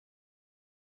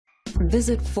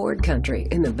Visit Ford Country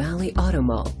in the Valley Auto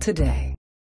Mall today.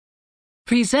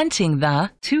 Presenting the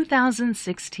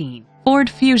 2016 Ford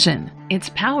Fusion. It's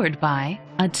powered by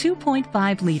a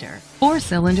 2.5-liter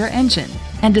 4-cylinder engine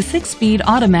and a 6-speed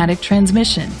automatic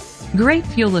transmission. Great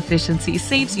fuel efficiency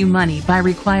saves you money by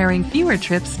requiring fewer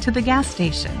trips to the gas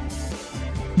station.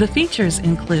 The features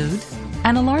include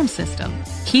an alarm system,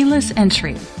 keyless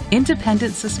entry,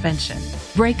 independent suspension,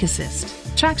 brake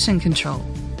assist, traction control,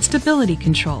 stability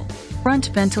control, front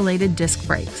ventilated disc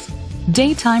brakes,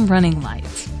 daytime running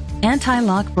lights,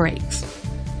 anti-lock brakes.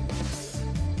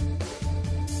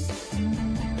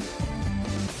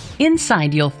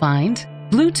 Inside you'll find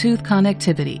Bluetooth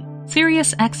connectivity,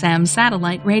 Sirius XM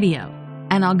satellite radio,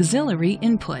 an auxiliary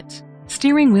input,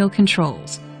 steering wheel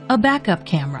controls, a backup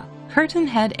camera, curtain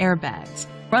head airbags,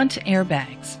 front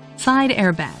airbags, side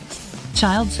airbags,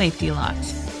 child safety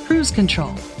locks, cruise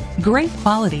control. Great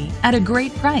quality at a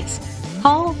great price.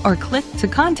 Call or click to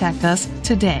contact us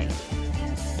today.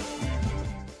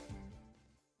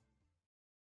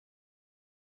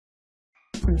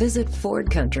 Visit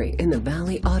Ford Country in the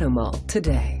Valley Auto Mall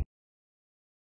today.